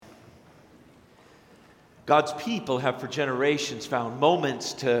God's people have for generations found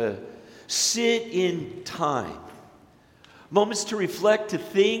moments to sit in time, moments to reflect, to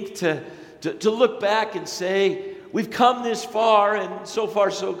think, to look back and say, we've come this far and so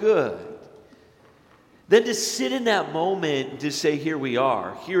far so good. Then to sit in that moment and to say, here we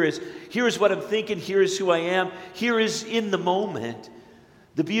are. Here is what I'm thinking. Here is who I am. Here is in the moment.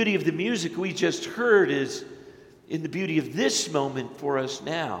 The beauty of the music we just heard is in the beauty of this moment for us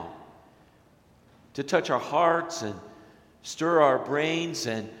now. To touch our hearts and stir our brains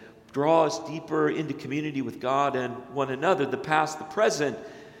and draw us deeper into community with God and one another, the past, the present.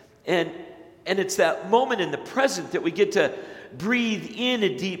 And it's that moment in the present that we get to breathe in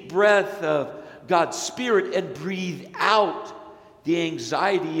a deep breath of God's Spirit and breathe out the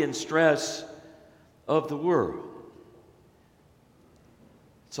anxiety and stress of the world.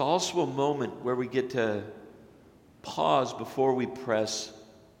 It's also a moment where we get to pause before we press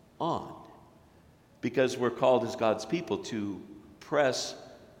on, because we're called as God's people to press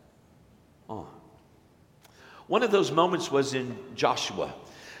on. One of those moments was in Joshua.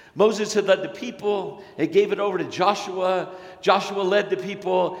 Moses had led the people and gave it over to Joshua. Joshua led the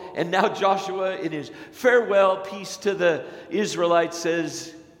people, and now Joshua, in his farewell piece to the Israelites,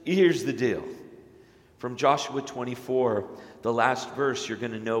 says, here's the deal. From Joshua 24, the last verse you're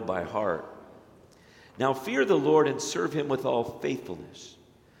going to know by heart. Now fear the Lord and serve him with all faithfulness.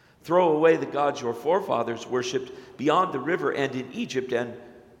 Throw away the gods your forefathers worshipped beyond the river and in Egypt, and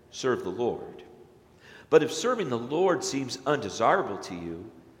serve the Lord. But if serving the Lord seems undesirable to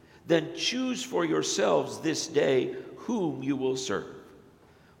you, then choose for yourselves this day whom you will serve,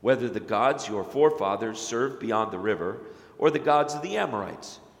 whether the gods your forefathers served beyond the river, or the gods of the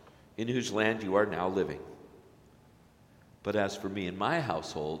Amorites, in whose land you are now living. But as for me and my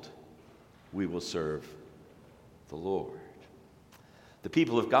household, we will serve the Lord. The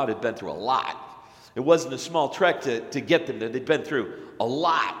people of God had been through a lot. It wasn't a small trek to get them there. They'd been through a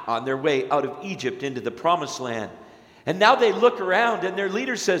lot on their way out of Egypt into the promised land. And now they look around and their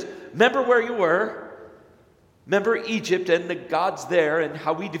leader says, remember where you were? Remember Egypt and the gods there and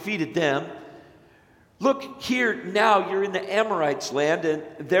how we defeated them? Look here now, you're in the Amorites' land and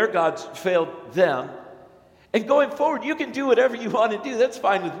their gods failed them. And going forward, you can do whatever you want to do. That's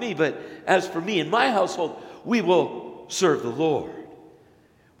fine with me. But as for me and my household, we will serve the Lord.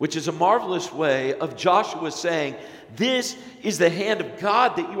 Which is a marvelous way of Joshua saying, this is the hand of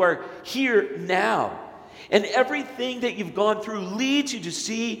God that you are here now. And everything that you've gone through leads you to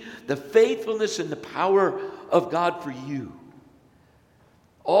see the faithfulness and the power of God for you.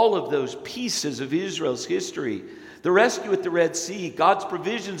 All of those pieces of Israel's history, the rescue at the Red Sea, God's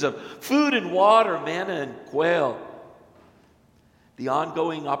provisions of food and water, manna and quail, the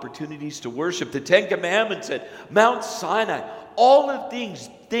ongoing opportunities to worship, the Ten Commandments at Mount Sinai, all of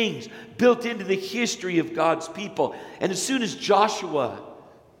things built into the history of God's people. And as soon as Joshua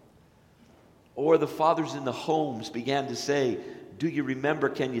or the fathers in the homes began to say, do you remember,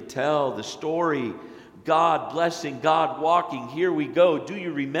 can you tell the story? God blessing, God walking, here we go, do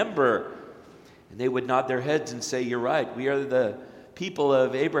you remember? And they would nod their heads and say, you're right, we are the people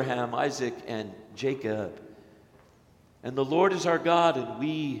of Abraham, Isaac, and Jacob. And the Lord is our God, and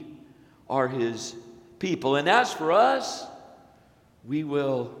we are his people. And as for us, we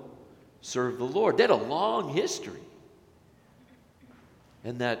will serve the Lord. They had a long history.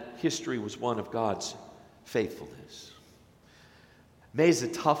 And that history was one of God's faithfulness. May is a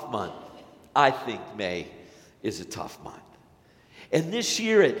tough month. I think May is a tough month. And this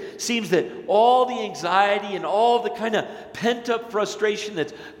year it seems that all the anxiety and all the kind of pent-up frustration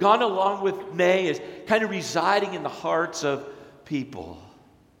that's gone along with May is kind of residing in the hearts of people.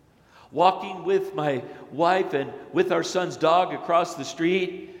 Walking with my wife and with our son's dog across the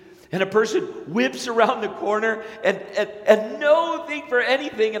street, and a person whips around the corner and no thing for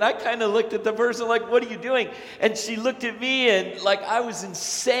anything. And I kind of looked at the person like, what are you doing? And she looked at me and like I was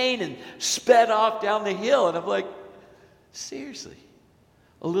insane and sped off down the hill. And I'm like, seriously,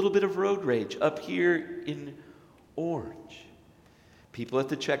 a little bit of road rage up here in Orange. People at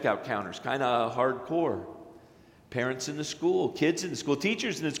the checkout counters, kind of hardcore. Parents in the school, kids in the school,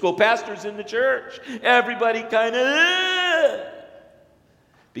 teachers in the school, pastors in the church. Everybody kind of...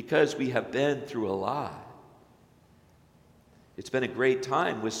 because we have been through a lot. It's been a great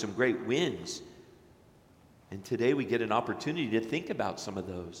time with some great wins. And today we get an opportunity to think about some of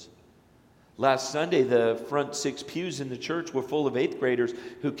those. Last Sunday, the front 6 pews in the church were full of 8th graders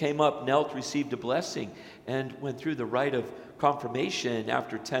who came up, knelt, received a blessing, and went through the rite of confirmation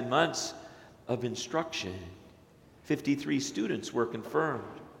after 10 months of instruction. 53 students were confirmed.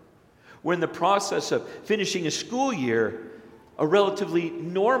 We're in the process of finishing a school year, a relatively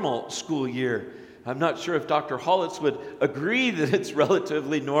normal school year, I'm not sure if Dr. Hollis would agree that it's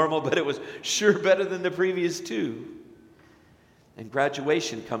relatively normal, but it was sure better than the previous two. And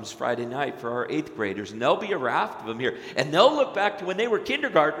graduation comes Friday night for our 8th graders, and there'll be a raft of them here. And they'll look back to when they were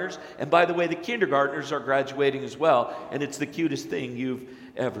kindergartners, and by the way, the kindergartners are graduating as well, and it's the cutest thing you've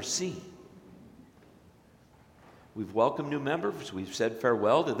ever seen. We've welcomed new members. We've said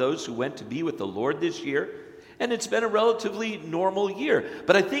farewell to those who went to be with the Lord this year. And it's been a relatively normal year.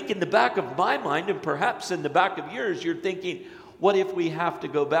 But I think in the back of my mind, and perhaps in the back of yours, you're thinking, what if we have to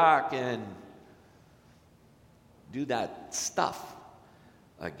go back and do that stuff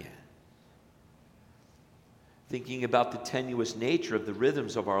again? Thinking about the tenuous nature of the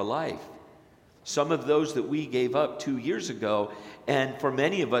rhythms of our life. Some of those that we gave up 2 years ago, and for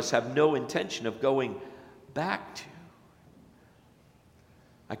many of us have no intention of going back to.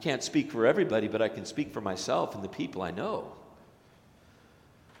 I can't speak for everybody, but I can speak for myself and the people I know.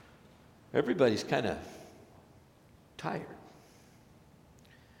 Everybody's kind of tired.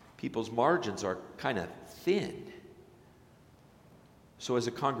 People's margins are kind of thin. So as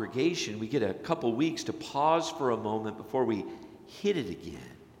a congregation, we get a couple weeks to pause for a moment before we hit it again.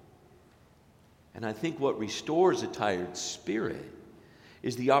 And I think what restores a tired spirit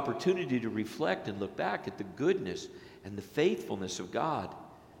is the opportunity to reflect and look back at the goodness and the faithfulness of God,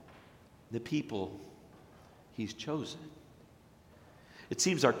 the people He's chosen. It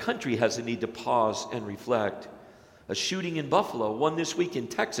seems our country has a need to pause and reflect. A shooting in Buffalo, one this week in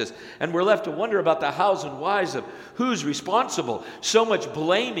Texas, and we're left to wonder about the hows and whys of who's responsible. So much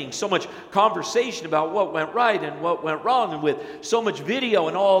blaming, so much conversation about what went right and what went wrong, and with so much video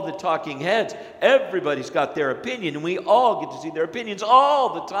and all the talking heads, everybody's got their opinion, and we all get to see their opinions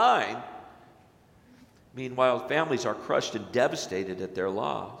all the time. Meanwhile, families are crushed and devastated at their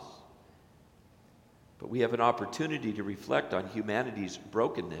loss. But we have an opportunity to reflect on humanity's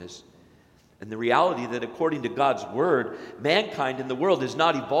brokenness and the reality that according to God's word, mankind in the world is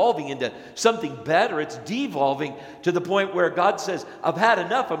not evolving into something better. It's devolving to the point where God says, I've had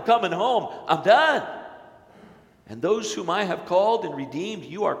enough. I'm coming home. I'm done. And those whom I have called and redeemed,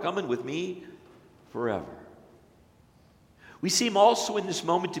 you are coming with me forever. We seem also in this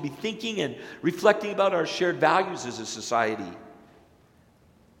moment to be thinking and reflecting about our shared values as a society.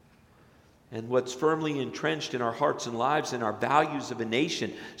 And what's firmly entrenched in our hearts and lives and our values of a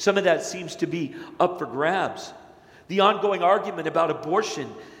nation. Some of that seems to be up for grabs. The ongoing argument about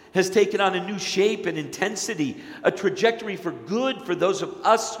abortion has taken on a new shape and intensity, a trajectory for good for those of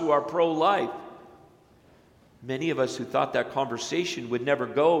us who are pro-life. Many of us who thought that conversation would never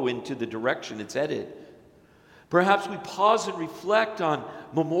go into the direction it's headed. Perhaps we pause and reflect on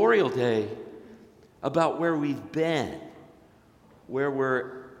Memorial Day about where we've been, where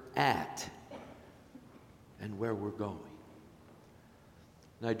we're at, and where we're going.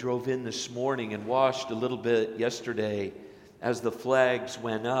 And I drove in this morning and washed a little bit yesterday as the flags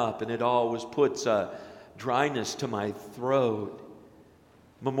went up, and it always puts a dryness to my throat.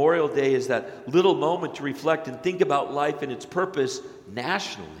 Memorial Day is that little moment to reflect and think about life and its purpose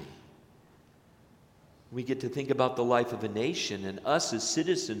nationally. We get to think about the life of a nation and us as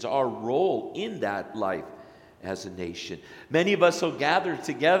citizens, our role in that life as a nation. Many of us will gather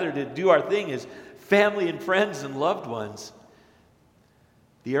together to do our thing as family and friends and loved ones.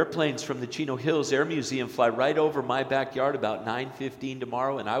 The airplanes from the Chino Hills Air Museum fly right over my backyard about 9:15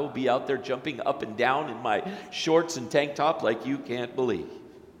 tomorrow, and I will be out there jumping up and down in my shorts and tank top like you can't believe.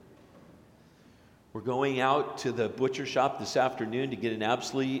 We're going out to the butcher shop this afternoon to get an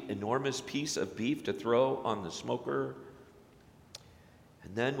absolutely enormous piece of beef to throw on the smoker.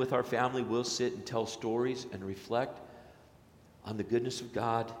 And then with our family, we'll sit and tell stories and reflect on the goodness of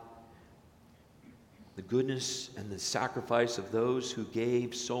God, the goodness and the sacrifice of those who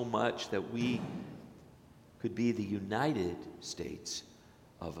gave so much that we could be the United States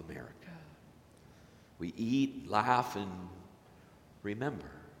of America. We eat, laugh, and remember.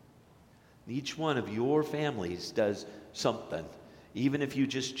 Each one of your families does something. Even if you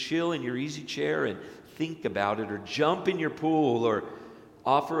just chill in your easy chair and think about it, or jump in your pool, or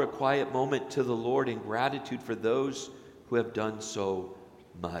offer a quiet moment to the Lord in gratitude for those who have done so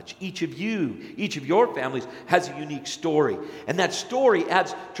much. Each of your families has a unique story. And that story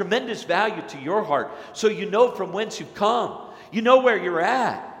adds tremendous value to your heart. So you know from whence you've come. You know where you're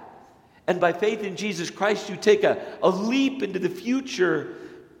at. And by faith in Jesus Christ, you take a leap into the future,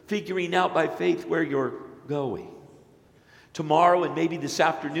 figuring out by faith where you're going. Tomorrow and maybe this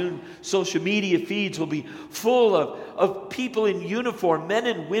afternoon, social media feeds will be full of people in uniform, men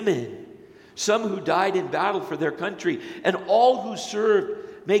and women, some who died in battle for their country, and all who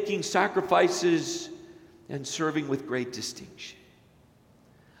served, making sacrifices and serving with great distinction.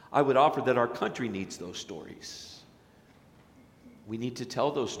 I would offer that our country needs those stories. We need to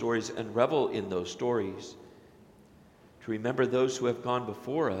tell those stories and revel in those stories, to remember those who have gone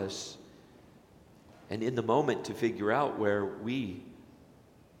before us, and in the moment to figure out where we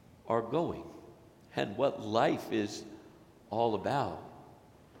are going and what life is all about.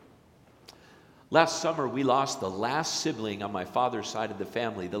 Last summer, we lost the last sibling on my father's side of the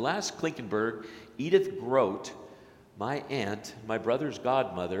family. The last Klinkenberg, Edith Grote, my aunt, my brother's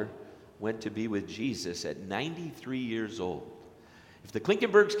godmother, went to be with Jesus at 93 years old. If the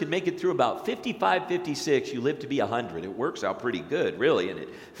Klinkenbergs can make it through about 55, 56, you live to be 100. It works out pretty good, really. And at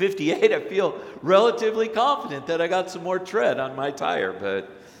 58, I feel relatively confident that I got some more tread on my tire, but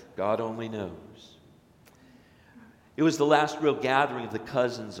God only knows. It was the last real gathering of the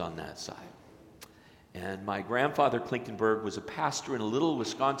cousins on that side. And my grandfather, Klinkenberg, was a pastor in a little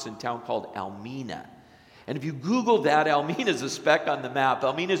Wisconsin town called Almena. And if you Google that, Almena's a speck on the map.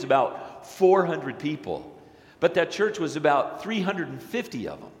 Almena's about 400 people. But that church was about 350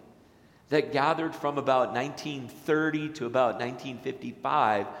 of them that gathered from about 1930 to about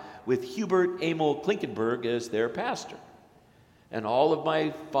 1955 with Hubert Emil Klinkenberg as their pastor. And all of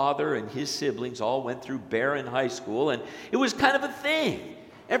my father and his siblings all went through Barron High School, and it was kind of a thing.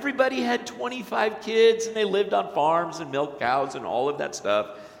 Everybody had 25 kids, and they lived on farms and milked cows and all of that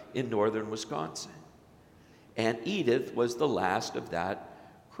stuff in northern Wisconsin. And Edith was the last of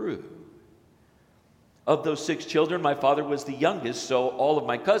that crew. Of those 6 children, my father was the youngest, so all of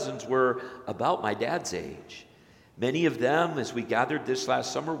my cousins were about my dad's age. Many of them, as we gathered this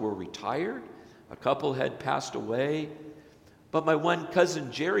last summer, were retired. A couple had passed away. But my one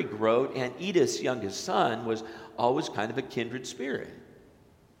cousin, Jerry Grote, and Edith's youngest son, was always kind of a kindred spirit.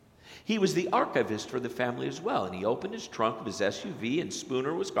 He was the archivist for the family as well, and he opened his trunk of his SUV in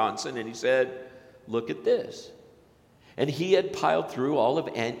Spooner, Wisconsin, and he said, "Look at this." And he had piled through all of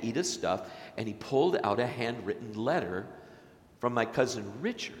Aunt Edith's stuff, and he pulled out a handwritten letter from my cousin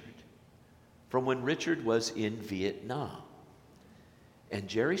Richard, from when Richard was in Vietnam. And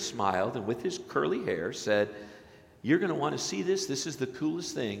Jerry smiled, and with his curly hair said, "You're going to want to see this. This is the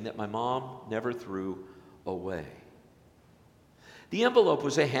coolest thing that my mom never threw away." The envelope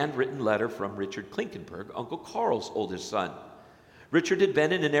was a handwritten letter from Richard Klinkenberg, Uncle Carl's oldest son. Richard had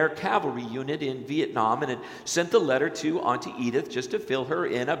been in an air cavalry unit in Vietnam and had sent the letter to Auntie Edith just to fill her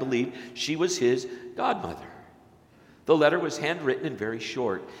in. I believe she was his godmother. The letter was handwritten and very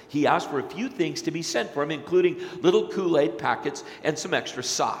short. He asked for a few things to be sent for him, including little Kool-Aid packets and some extra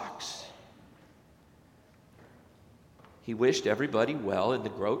socks. He wished everybody well in the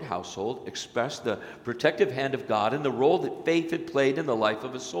Grote household, expressed the protective hand of God and the role that faith had played in the life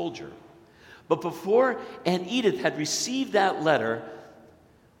of a soldier. But before Aunt Edith had received that letter,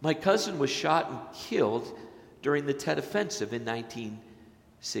 my cousin was shot and killed during the Tet Offensive in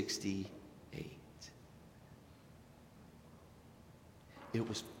 1968. It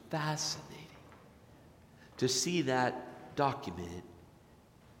was fascinating to see that document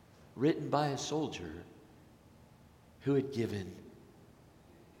written by a soldier who had given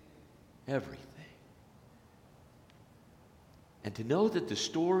everything. And to know that the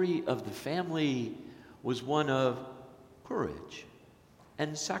story of the family was one of courage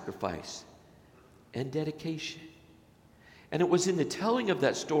and sacrifice and dedication. And it was in the telling of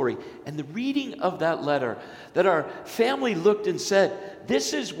that story and the reading of that letter that our family looked and said,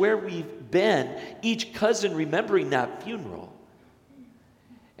 "This is where we've been," each cousin remembering that funeral,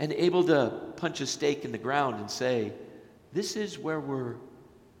 and able to punch a stake in the ground and say, "This is where we're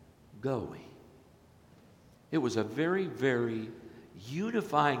going." It was a very, very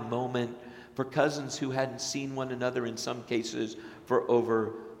unifying moment for cousins who hadn't seen one another in some cases for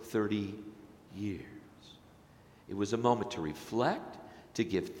over 30 years. It was a moment to reflect, to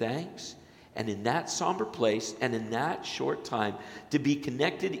give thanks, and in that somber place and in that short time to be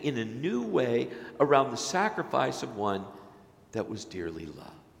connected in a new way around the sacrifice of one that was dearly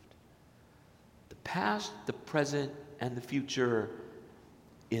loved. The past, the present, and the future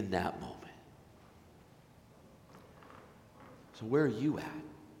in that moment. So where are you at?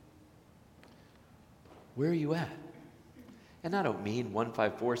 Where are you at? And I don't mean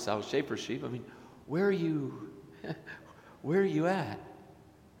 154 South Schaefer Street. I mean, where are you at?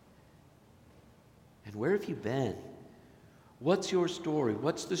 And where have you been? What's your story?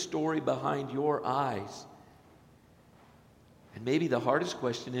 What's the story behind your eyes? And maybe the hardest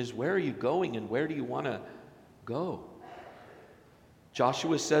question is, where are you going and where do you want to go?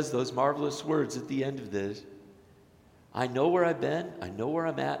 Joshua says those marvelous words at the end of this. I know where I've been, I know where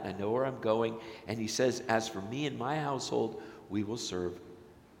I'm at, and I know where I'm going. And he says, as for me and my household, we will serve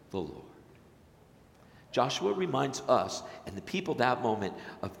the Lord. Joshua reminds us and the people that moment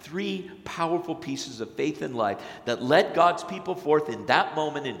of three powerful pieces of faith and life that led God's people forth in that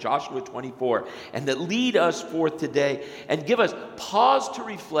moment in Joshua 24 and that lead us forth today and give us pause to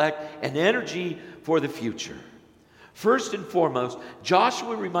reflect and energy for the future. First and foremost,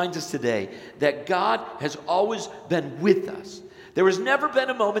 Joshua reminds us today that God has always been with us. There has never been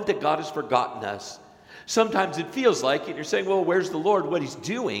a moment that God has forgotten us. Sometimes it feels like, and you're saying, well, where's the Lord, what he's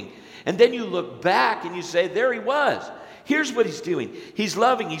doing? And then you look back and you say, there he was. Here's what he's doing. He's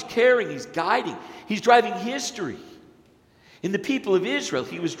loving, he's caring, he's guiding. He's driving history. In the people of Israel,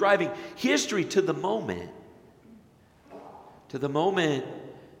 he was driving history to the moment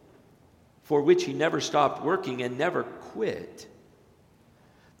for which he never stopped working and never quit.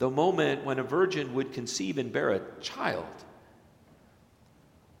 The moment when a virgin would conceive and bear a child.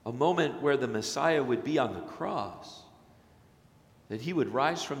 A moment where the Messiah would be on the cross. That he would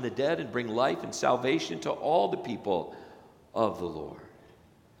rise from the dead and bring life and salvation to all the people of the Lord.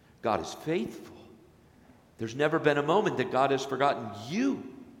 God is faithful. There's never been a moment that God has forgotten you.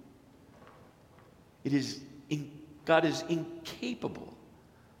 God is incapable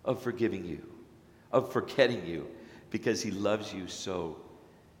of forgiving you, of forgetting you, because he loves you so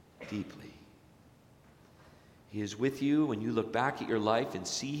deeply. He is with you when you look back at your life and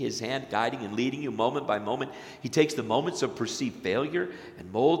see his hand guiding and leading you moment by moment. He takes the moments of perceived failure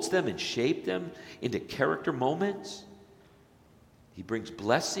and molds them and shapes them into character moments. He brings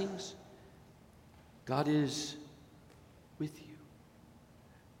blessings. God is with you.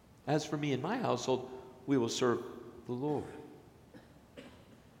 As for me and my household, we will serve the Lord.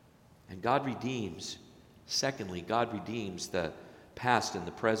 And God redeems, secondly, God redeems the past and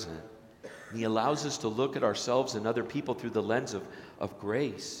the present. And he allows us to look at ourselves and other people through the lens of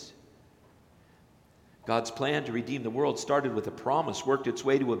grace. God's plan to redeem the world started with a promise, worked its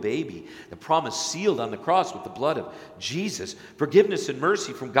way to a baby. The promise sealed on the cross with the blood of Jesus. Forgiveness and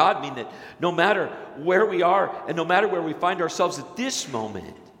mercy from God mean that no matter where we are and no matter where we find ourselves at this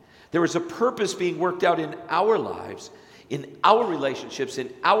moment, there is a purpose being worked out in our lives, in our relationships,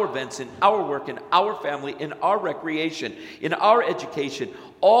 in our events, in our work, in our family, in our recreation, in our education.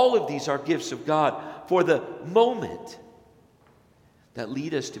 All of these are gifts of God for the moment that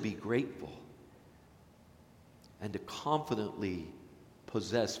lead us to be grateful and to confidently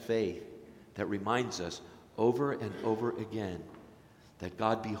possess faith that reminds us over and over again that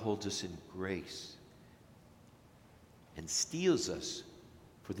God beholds us in grace and steels us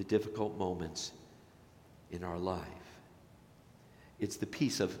for the difficult moments in our life. It's the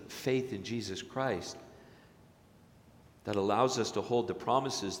peace of faith in Jesus Christ that allows us to hold the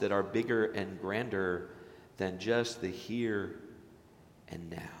promises that are bigger and grander than just the here and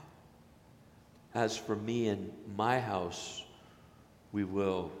now. As for me and my house, we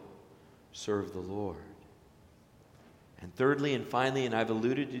will serve the Lord. And thirdly and finally, and I've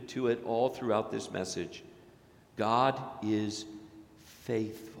alluded to it all throughout this message, God is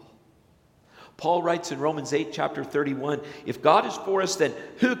faithful. Paul writes in Romans 8, chapter 31, if God is for us, then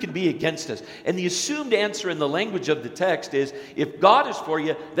who can be against us? And the assumed answer in the language of the text is, if God is for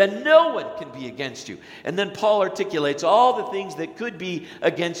you, then no one can be against you. And then Paul articulates all the things that could be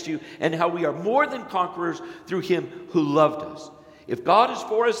against you and how we are more than conquerors through him who loved us. If God is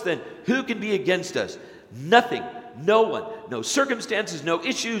for us, then who can be against us? Nothing, no one, no circumstances, no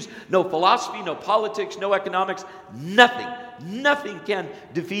issues, no philosophy, no politics, no economics, nothing. Nothing can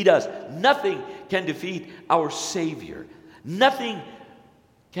defeat us. Nothing can defeat our Savior. Nothing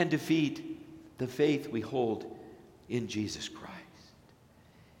can defeat the faith we hold in Jesus Christ.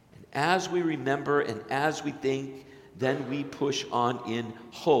 And as we remember and as we think, then we push on in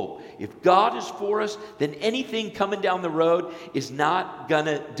hope. If God is for us, then anything coming down the road is not going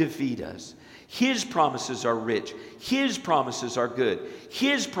to defeat us. His promises are rich. His promises are good.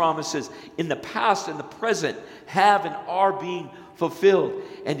 His promises in the past and the present have and are being fulfilled.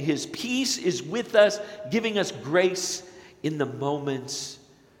 And his peace is with us, giving us grace in the moments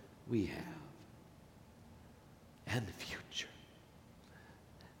we have. And the future.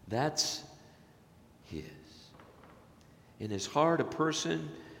 That's his. In his heart, a person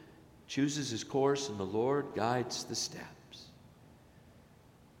chooses his course and the Lord guides the steps.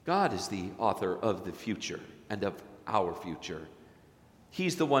 God is the author of the future and of our future.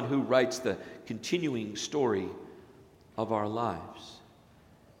 He's the one who writes the continuing story of our lives.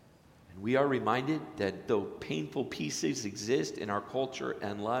 And we are reminded that though painful pieces exist in our culture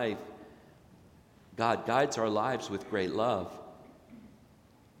and life, God guides our lives with great love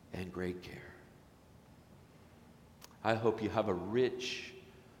and great care. I hope you have a rich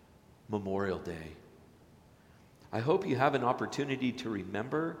Memorial Day. I hope you have an opportunity to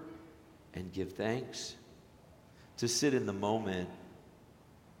remember and give thanks to sit in the moment,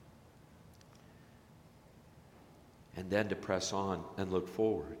 and then to press on and look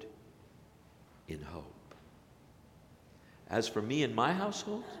forward in hope. As for me and my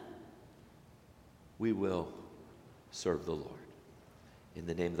household, we will serve the Lord. In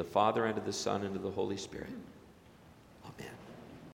the name of the Father, and of the Son, and of the Holy Spirit. Amen.